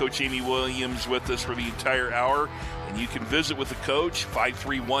will have Coach Amy Williams with us for the entire hour. And you can visit with the coach,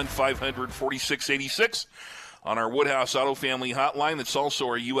 531-500-4686, on our Woodhouse Auto Family hotline. That's also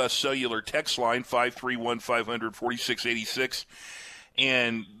our U.S. Cellular text line, 531-500-4686.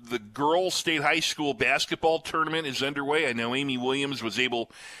 And the girls' state high school basketball tournament is underway. I know Amy Williams was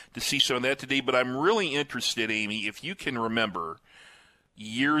able to see some of that today, but I'm really interested, Amy, if you can remember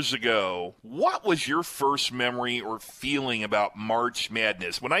years ago, what was your first memory or feeling about March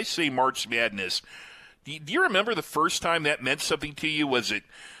Madness? When I say March Madness, do you remember the first time that meant something to you? Was it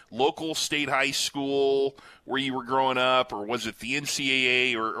local state high school where you were growing up, or was it the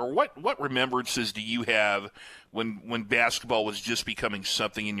NCAA, or what remembrances do you have when basketball was just becoming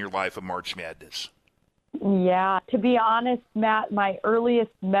something in your life of March Madness? Yeah, to be honest, Matt, my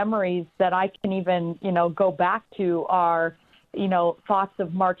earliest memories that I can even, go back to are, thoughts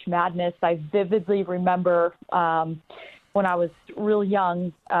of March Madness. I vividly remember when I was real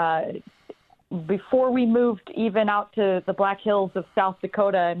young, before we moved even out to the Black Hills of South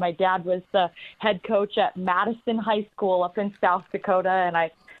Dakota, and my dad was the head coach at Madison High School up in South Dakota, and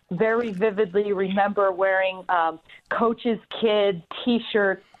I very vividly remember wearing Coach's Kid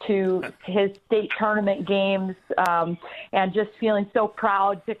T-shirts to his state tournament games, and just feeling so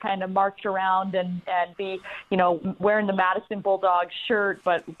proud to kind of march around and be, wearing the Madison Bulldogs shirt,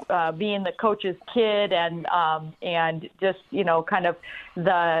 but being the coach's kid, and just, kind of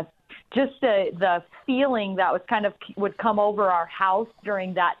the feeling that was kind of would come over our house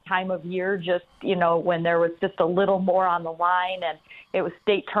during that time of year, just, when there was just a little more on the line, and it was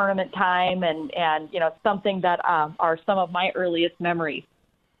state tournament time, and something that are some of my earliest memories.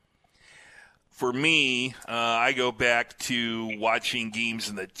 For me, I go back to watching games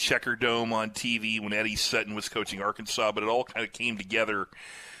in the Checker Dome on TV when Eddie Sutton was coaching Arkansas, but it all kind of came together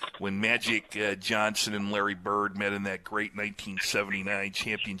when Magic Johnson and Larry Bird met in that great 1979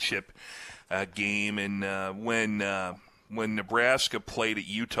 championship game, and when Nebraska played at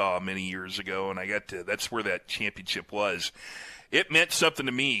Utah many years ago, and that's where that championship was. It meant something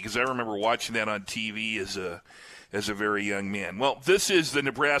to me because I remember watching that on TV as a very young man. Well, this is the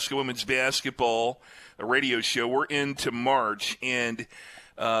Nebraska women's basketball radio show. We're into March, and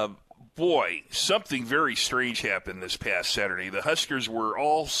boy, something very strange happened this past Saturday. The Huskers were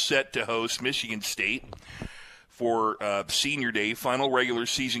all set to host Michigan State for Senior Day, final regular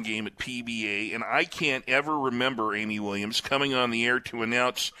season game at PBA, and I can't ever remember, Amy Williams, coming on the air to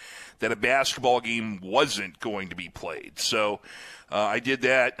announce that a basketball game wasn't going to be played. So I did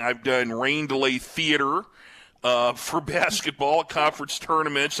that. I've done rain delay theater for basketball, conference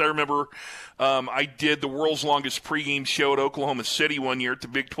tournaments. I remember I did the world's longest pregame show at Oklahoma City one year at the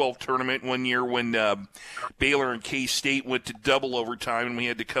Big 12 tournament, one year when Baylor and K-State went to double overtime and we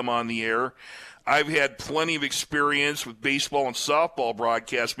had to come on the air. I've had plenty of experience with baseball and softball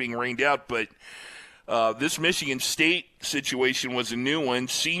broadcasts being rained out, but this Michigan State situation was a new one.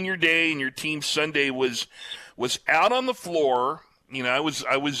 Senior Day and your team Sunday was out on the floor. I was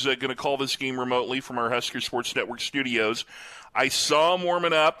going to call this game remotely from our Husker Sports Network studios. I saw them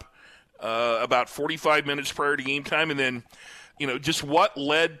warming up about 45 minutes prior to game time, and then, just what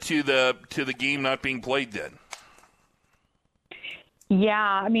led to the game not being played then? Yeah,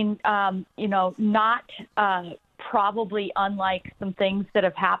 I mean, not probably unlike some things that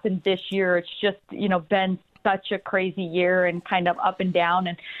have happened this year. It's just, been such a crazy year and kind of up and down.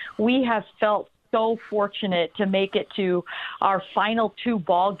 And we have felt so fortunate to make it to our final two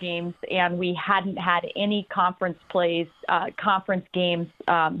ball games, and we hadn't had any conference games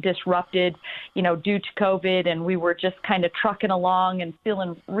disrupted, due to COVID, and we were just kind of trucking along and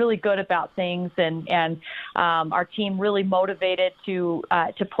feeling really good about things, and our team really motivated to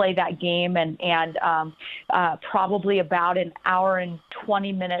play that game, and probably about an hour and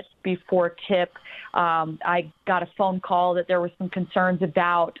 20 minutes before tip, I got a phone call that there were some concerns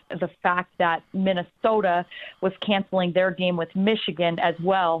about the fact that Minnesota was canceling their game with Michigan as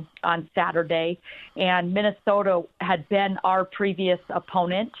well on Saturday. And Minnesota had been our previous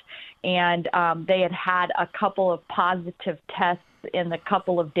opponent, and they had a couple of positive tests in the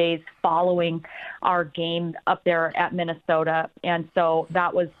couple of days following our game up there at Minnesota. And so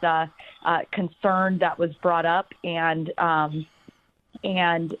that was the concern that was brought up, and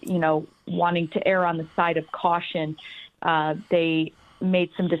wanting to err on the side of caution, they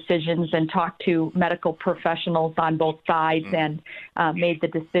made some decisions and talked to medical professionals on both sides, and made the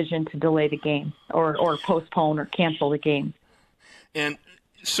decision to delay the game or postpone or cancel the game. And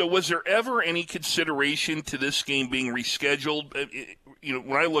so was there ever any consideration to this game being rescheduled?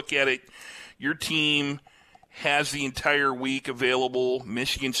 When I look at it, your team has the entire week available.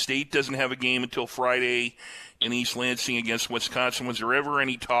 Michigan State doesn't have a game until Friday in East Lansing against Wisconsin. Was there ever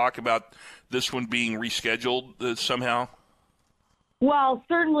any talk about this one being rescheduled somehow? Well,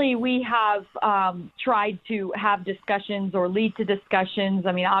 certainly we have tried to have discussions or lead to discussions.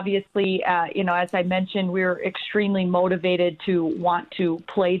 I mean, obviously, as I mentioned, we're extremely motivated to want to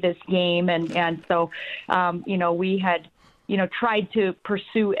play this game. And so, we had, tried to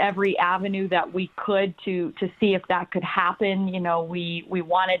pursue every avenue that we could to see if that could happen. We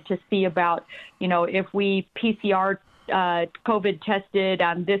wanted to see about, if we PCR COVID tested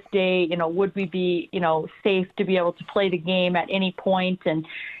on this day, would we be, safe to be able to play the game at any point, and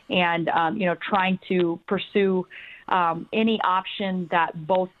trying to pursue any option that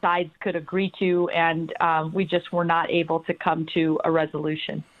both sides could agree to, and we just were not able to come to a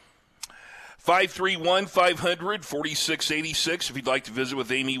resolution. 531-500-4686 if you'd like to visit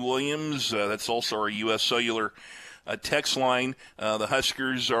with Amy Williams. That's also our U.S. Cellular text line. The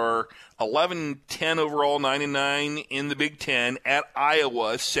Huskers are 11-10 overall, 9-9 in the Big Ten at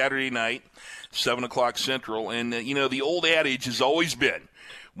Iowa Saturday night, 7 o'clock Central. And, the old adage has always been,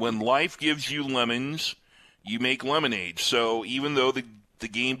 when life gives you lemons, you make lemonade. So even though the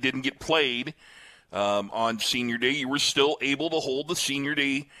game didn't get played on Senior Day, you were still able to hold the Senior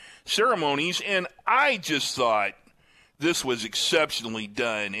Day ceremonies, and I just thought this was exceptionally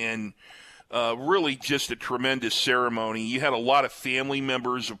done and really just a tremendous ceremony. You had a lot of family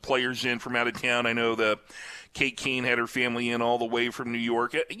members of players in from out of town. I know Kate Kane had her family in all the way from New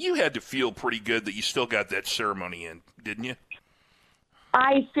York. You had to feel pretty good that you still got that ceremony in, didn't you?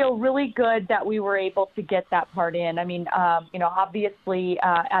 I feel really good that we were able to get that part in. I mean, obviously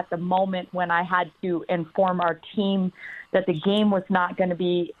at the moment when I had to inform our team that the game was not going to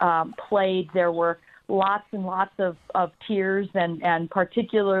be played, there were lots and lots of tears and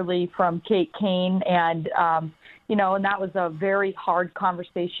particularly from Kate Kane. And, and that was a very hard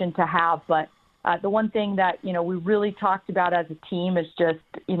conversation to have. But the one thing that, we really talked about as a team is just,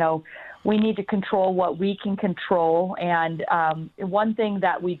 we need to control what we can control. And one thing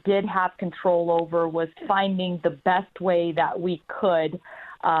that we did have control over was finding the best way that we could,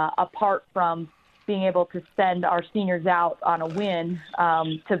 apart from being able to send our seniors out on a win,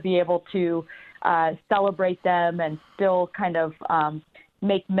 to be able to celebrate them and still kind of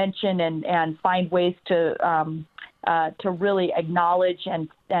make mention and find ways to really acknowledge and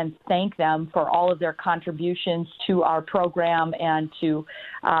thank them for all of their contributions to our program, and to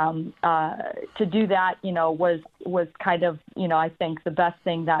do that, was kind of, I think the best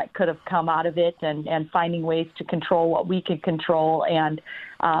thing that could have come out of it, and finding ways to control what we could control and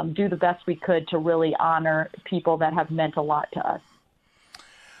do the best we could to really honor people that have meant a lot to us.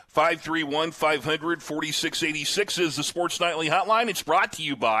 531-500-4686 is the Sports Nightly Hotline. It's brought to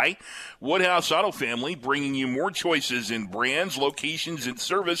you by Woodhouse Auto Family, bringing you more choices in brands, locations, and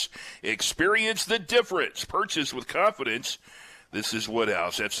service. Experience the difference. Purchase with confidence. This is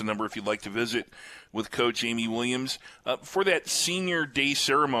Woodhouse. That's the number if you'd like to visit with Coach Amy Williams. For that Senior Day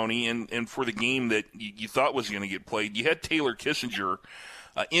ceremony and for the game that you thought was going to get played, you had Taylor Kissinger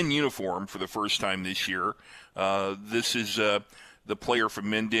in uniform for the first time this year. This is the player from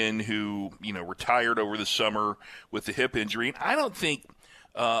Minden who, retired over the summer with the hip injury. And I don't think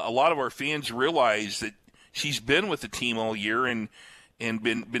a lot of our fans realize that she's been with the team all year and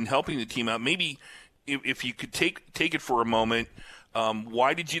been helping the team out. Maybe if you could take it for a moment,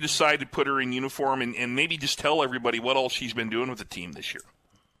 why did you decide to put her in uniform, and maybe just tell everybody what all she's been doing with the team this year?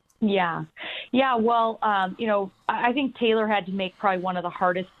 Yeah. Well, I think Taylor had to make probably one of the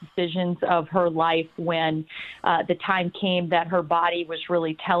hardest decisions of her life when the time came that her body was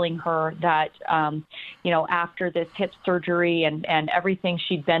really telling her that, after this hip surgery and everything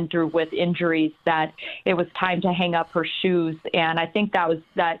she'd been through with injuries, that it was time to hang up her shoes. And I think I was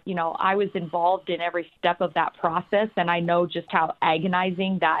involved in every step of that process, and I know just how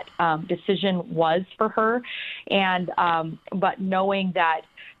agonizing that decision was for her. And but knowing that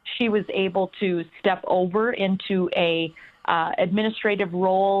she was able to step over into a administrative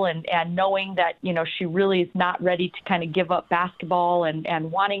role, and knowing that, she really is not ready to kind of give up basketball,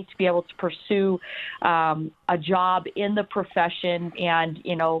 and wanting to be able to pursue a job in the profession, and,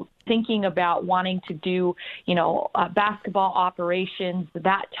 thinking about wanting to do, basketball operations,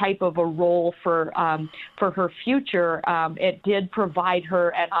 that type of a role for her future. It did provide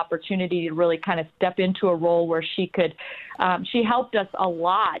her an opportunity to really kind of step into a role where she could, she helped us a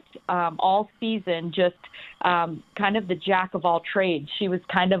lot all season, just kind of the jack of all trades. She was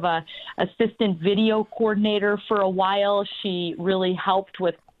kind of a assistant video coordinator for a while. She really helped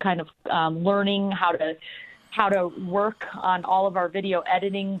with kind of learning how to work on all of our video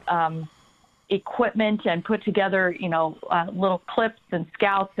editing equipment, and put together, little clips and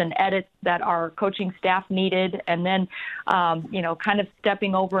scouts and edits that our coaching staff needed. And then, kind of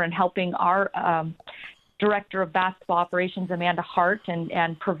stepping over and helping our Director of Basketball Operations, Amanda Hart,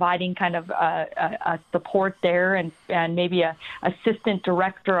 and providing kind of a support there, and maybe a assistant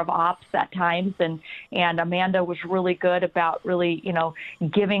director of ops at times. And Amanda was really good about really,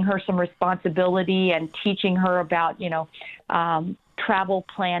 giving her some responsibility and teaching her about, travel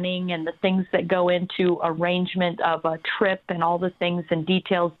planning and the things that go into arrangement of a trip, and all the things and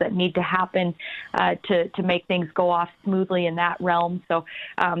details that need to happen to make things go off smoothly in that realm. So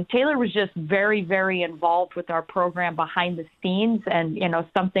Taylor was just very, very involved with our program behind the scenes, and,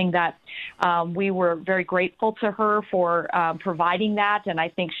 something that we were very grateful to her for providing that. And I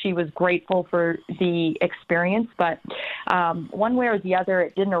think she was grateful for the experience, but one way or the other,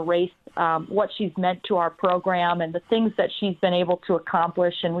 it didn't erase what she's meant to our program and the things that she's been able to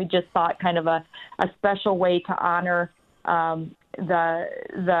accomplish. And we just thought kind of a special way to honor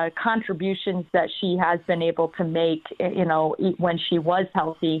the contributions that she has been able to make, when she was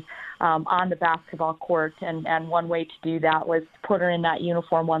healthy on the basketball court. And one way to do that was to put her in that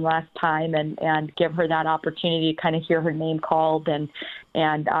uniform one last time and give her that opportunity to kind of hear her name called and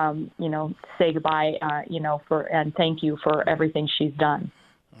say goodbye, and thank you for everything she's done.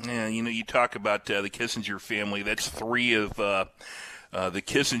 Yeah, you talk about the Kissinger family. That's three of the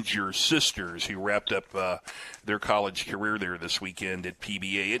Kissinger sisters who wrapped up their college career there this weekend at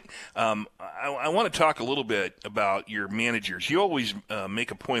PBA. I want to talk a little bit about your managers. You always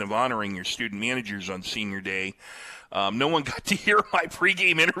make a point of honoring your student managers on senior day. No one got to hear my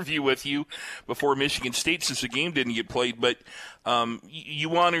pregame interview with you before Michigan State since the game didn't get played, but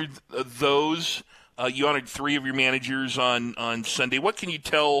you honored those. You honored three of your managers on Sunday. What can you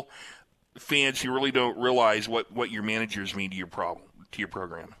tell fans who really don't realize what your managers mean to your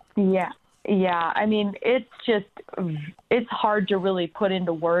program? Yeah. I mean, it's hard to really put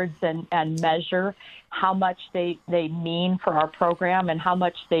into words and measure how much they mean for our program and how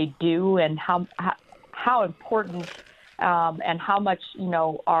much they do and how important and how much,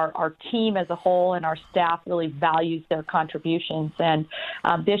 our team as a whole and our staff really values their contributions. And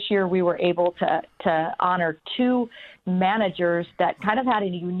this year we were able to honor two managers that kind of had a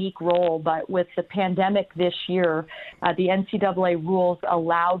unique role, but with the pandemic this year, the NCAA rules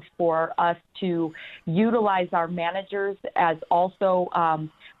allowed for us to utilize our managers as also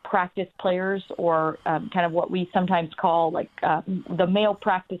practice players or kind of what we sometimes call like the male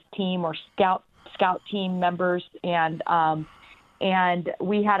practice team or scout team members. And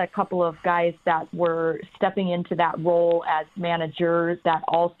we had a couple of guys that were stepping into that role as managers that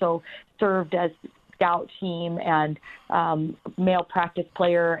also served as scout team and male practice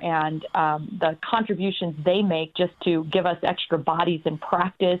player, and the contributions they make just to give us extra bodies in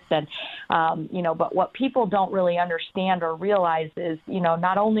practice. And, but what people don't really understand or realize is,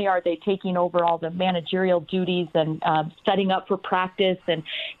 not only are they taking over all the managerial duties and setting up for practice and,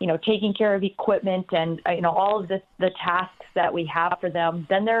 taking care of equipment and, all of the tasks that we have for them,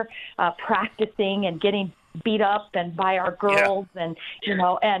 then they're practicing and getting beat up and by our girls. Yeah.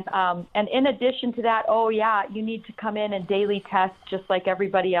 And in addition to that, you need to come in and daily test just like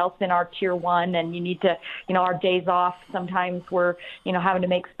everybody else in our tier one. And you need to, our days off, sometimes we're, having to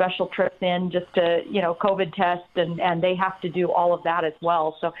make special trips in just to, COVID test and they have to do all of that as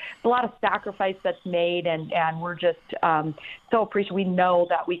well. So it's a lot of sacrifice that's made and we're just so appreciative. We know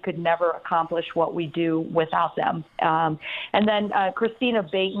that we could never accomplish what we do without them. And then Christina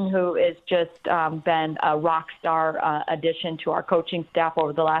Baton, who has just been a rock star addition to our coaching staff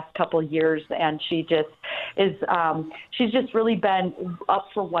over the last couple of years, and she just is she's just really been up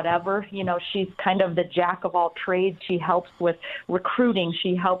for whatever. She's kind of the jack of all trades. She helps with recruiting,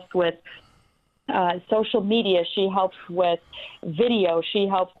 she helps with social media, she helps with video, she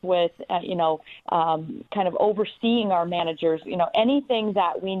helps with kind of overseeing our managers. Anything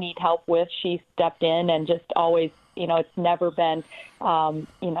that we need help with, she stepped in and just always, it's never been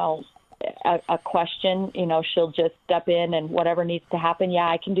a question. She'll just step in and whatever needs to happen,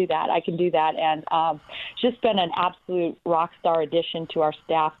 I can do that. And she's just been an absolute rock star addition to our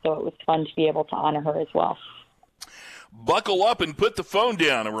staff, so it was fun to be able to honor her as well. Buckle up and put the phone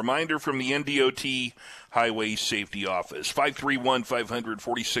down. A reminder from the NDOT Highway Safety Office.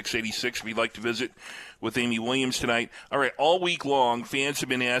 531-500-4686 if you'd like to visit with Amy Williams tonight. All right, all week long, fans have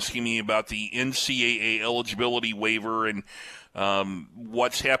been asking me about the NCAA eligibility waiver and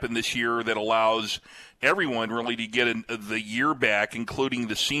what's happened this year that allows everyone really to get the year back, including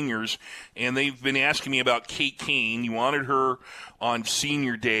the seniors. And they've been asking me about Kate Kane. You honored her on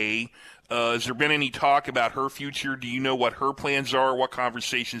senior day. Has there been any talk about her future? Do you know what her plans are? What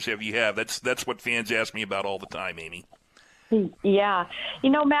conversations have you had? That's what fans ask me about all the time, Amy. Yeah.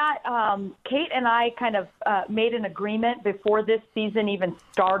 Matt, Kate and I kind of made an agreement before this season even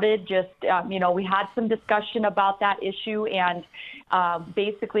started. Just, we had some discussion about that issue. And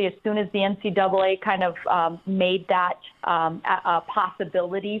basically, as soon as the NCAA kind of made that a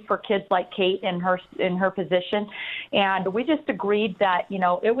possibility for kids like Kate in her position, and we just agreed that,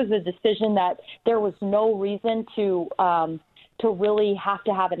 it was a decision that there was no reason to really have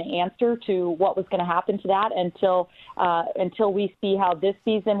to have an answer to what was going to happen to that until we see how this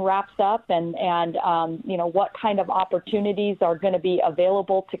season wraps up and what kind of opportunities are going to be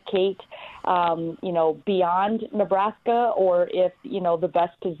available to Kate beyond Nebraska, or if, the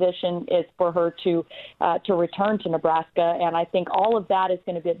best position is for her to return to Nebraska. And I think all of that is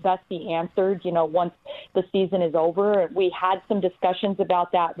going to best be answered, once the season is over. We had some discussions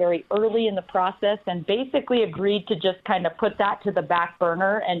about that very early in the process and basically agreed to just kind of put that to the back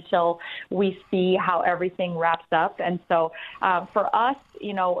burner until we see how everything wraps up. And so for us,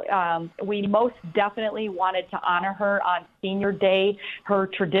 we most definitely wanted to honor her on Senior Day, her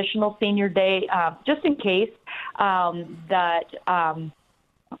traditional Senior Day, just in case that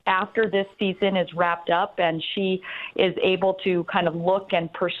after this season is wrapped up and she is able to kind of look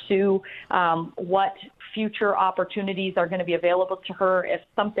and pursue what future opportunities are going to be available to her, if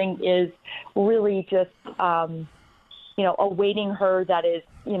something is really just awaiting her that is,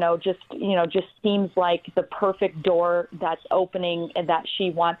 just seems like the perfect door that's opening and that she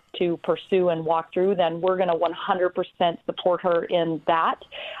wants to pursue and walk through, then we're going to 100% support her in that.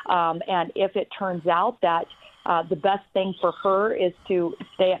 And if it turns out that the best thing for her is to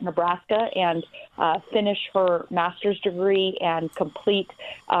stay at Nebraska and finish her master's degree and complete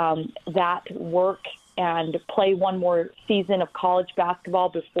that work and play one more season of college basketball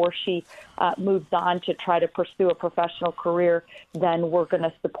before she moves on to try to pursue a professional career, then we're going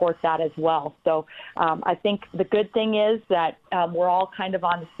to support that as well. So I think the good thing is that we're all kind of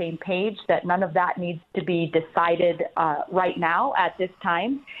on the same page, that none of that needs to be decided right now at this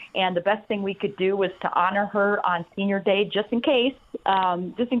time. And the best thing we could do was to honor her on Senior Day, just in case that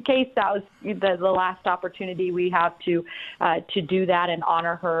was the last opportunity we have to do that and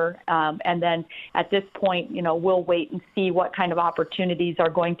honor her. And then at this point, we'll wait and see what kind of opportunities are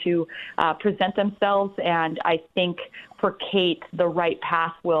going to present themselves. And I think for Kate, the right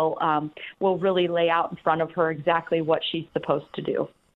path will really lay out in front of her exactly what she's supposed to do.